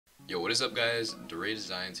Yo, what is up guys? Duray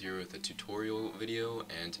Designs here with a tutorial video,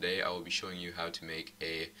 and today I will be showing you how to make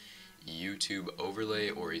a YouTube overlay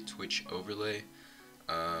or a Twitch overlay.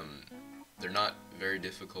 They're not very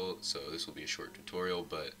difficult, so this will be a short tutorial,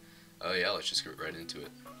 but yeah, let's just get right into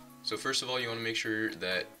it. So first of all, you want to make sure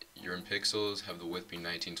that you're in pixels, have the width be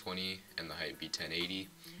 1920 and the height be 1080,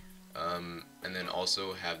 and then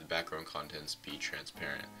also have the background contents be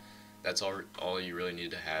transparent. That's all you really need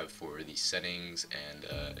to have for the settings, and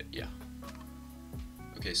yeah.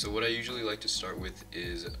 Okay, so what I usually like to start with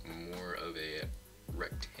is more of a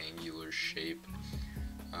rectangular shape.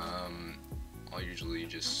 I'll usually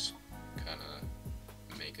just kind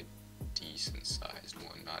of make a decent sized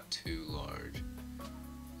one, not too large.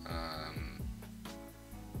 Yeah,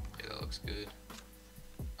 that looks good.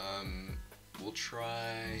 We'll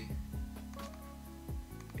try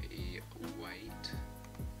a white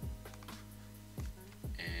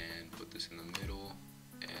and put this in the middle,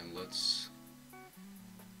 and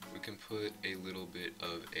we can put a little bit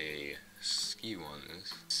of a skew on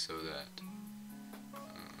this so that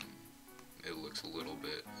it looks a little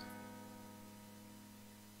bit,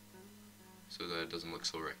 so that it doesn't look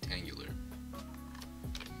so rectangular.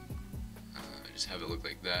 Just have it look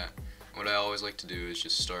like that. What I always like to do is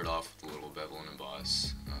just start off with a little bevel and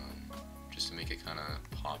emboss, just to make it kind of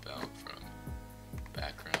pop out from the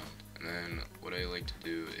background. And then what I like to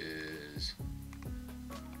do is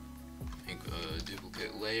make a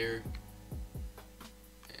duplicate layer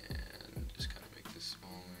and just kind of make this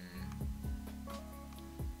smaller.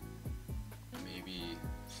 Maybe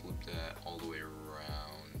flip that all the way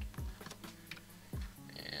around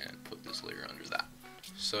and put this layer under that.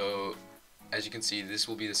 So as you can see, this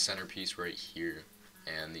will be the centerpiece right here,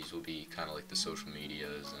 and these will be kind of like the social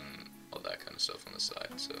medias and all that kind of stuff on the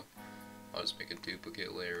side. So I'll just make a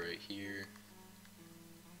duplicate layer right here.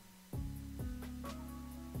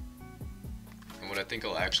 And what I think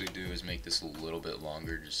I'll actually do is make this a little bit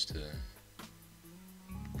longer, just to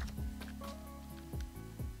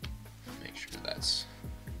make sure that's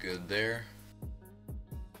good there.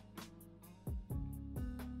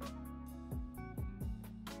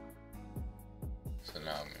 So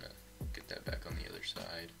now I'm going to get that back on the other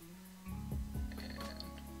side.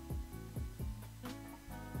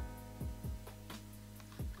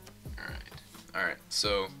 Alright,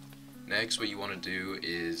 so next what you want to do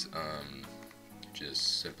is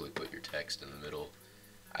just simply put your text in the middle.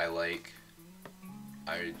 I like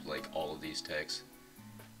all of these texts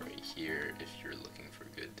right here if you're looking for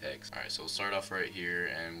good text. Alright, so we'll start off right here,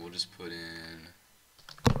 and we'll just put in,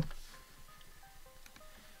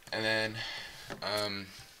 and then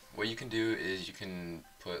what you can do is you can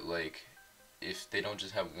put, like, if they don't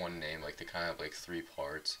just have one name, like they kind of have like 3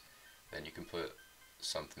 parts, then you can put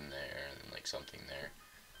something there and then like something there,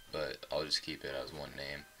 but I'll just keep it as one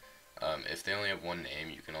name. If they only have one name,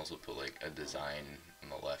 you can also put like a design on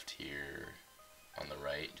the left here, on the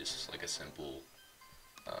right, just like a simple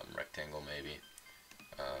rectangle maybe.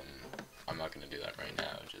 I'm not going to do that right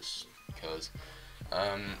now just because.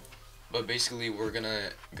 But basically we're going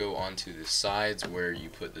to go on to the sides where you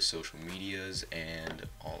put the social medias and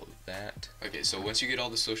all of that. Okay, so once you get all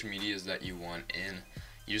the social medias that you want in,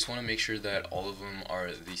 you just want to make sure that all of them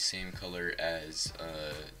are the same color as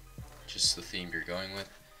just the theme you're going with.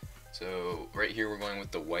 So right here we're going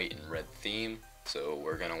with the white and red theme, so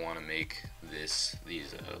we're going to want to make these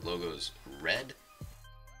logos red.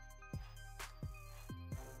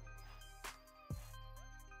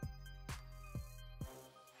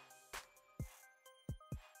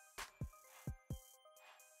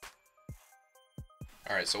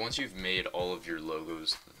 Alright, so once you've made all of your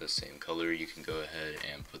logos the same color, you can go ahead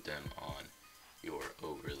and put them on your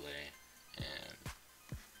overlay and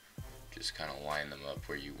just kind of line them up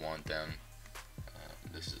where you want them.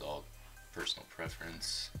 This is all personal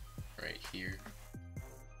preference right here.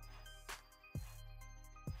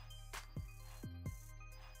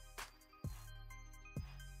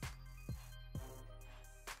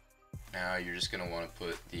 Now you're just going to want to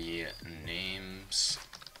put the names,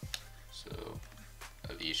 so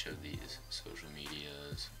of each of these social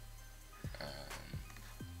medias.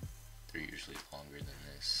 They're usually longer than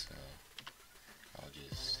this, so I'll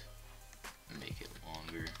just make it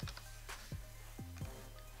longer,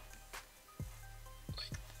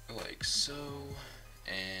 like so,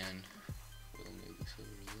 and we'll move this over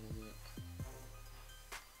a little bit.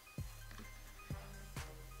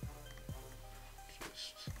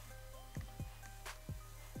 Just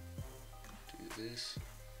do this,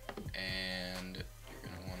 and you're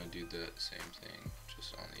going to want to do the same thing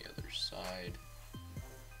just on the other side,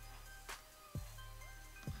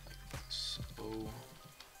 like so.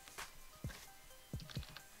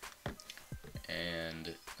 and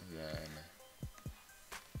then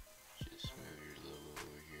just move your logo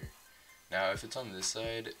over here. Now if it's on this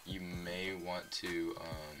side, you may want to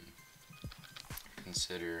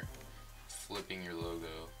consider flipping your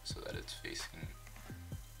logo so that it's facing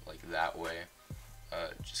like that way,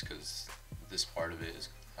 just because this part of it is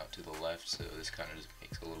out to the left, so this kind of just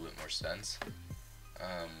makes a little bit more sense.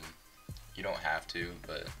 You don't have to,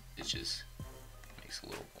 but it just makes a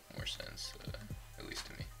little more sense, at least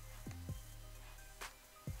to me.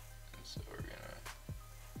 And so we're gonna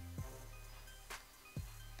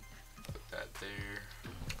put that there.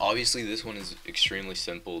 Obviously this one is extremely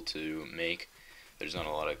simple to make. There's not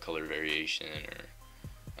a lot of color variation or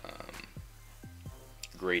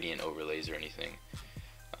gradient overlays or anything,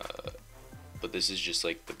 but this is just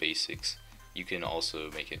like the basics. You can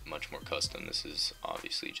also make it much more custom. This is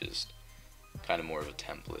obviously just kind of more of a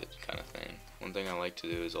template kind of thing. One thing I like to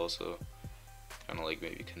do is also kind of like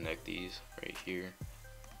maybe connect these right here.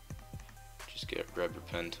 Just grab your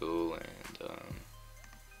pen tool and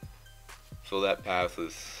fill that path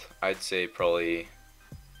with, I'd say, probably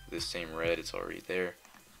this same red. It's already there.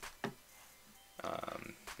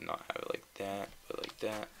 Not have it like that, but like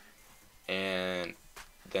that. And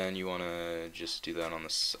then you want to just do that on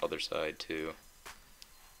this other side too.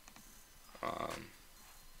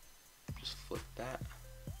 Just flip that.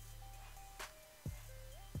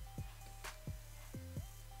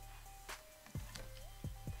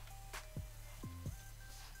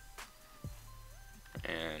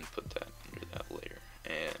 And put that under that layer.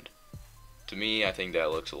 And to me, I think that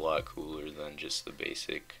looks a lot cooler than just the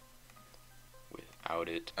basic without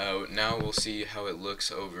it. Now we'll see how it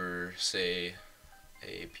looks over, say,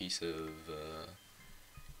 a piece of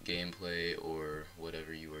gameplay or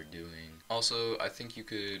whatever you are doing. Also, I think you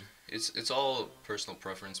could, it's all personal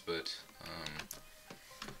preference, but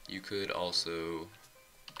you could also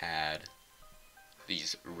add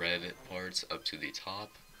these red parts up to the top.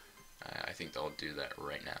 I think I'll do that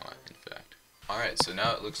right now, in fact. Alright, so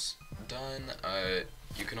now it looks done.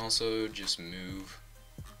 You can also just move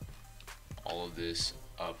all of this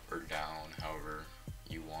up or down however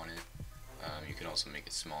you want it. You can also make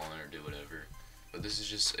it smaller or do whatever. But this is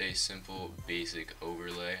just a simple basic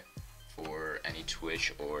overlay for any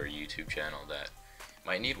Twitch or YouTube channel that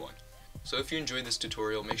might need one. So if you enjoyed this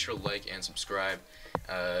tutorial, make sure to like and subscribe.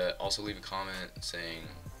 Also leave a comment saying,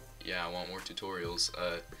 yeah, I want more tutorials,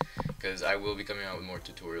 because I will be coming out with more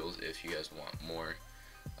tutorials if you guys want more.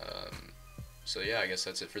 So yeah, I guess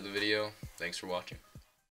that's it for the video. Thanks for watching.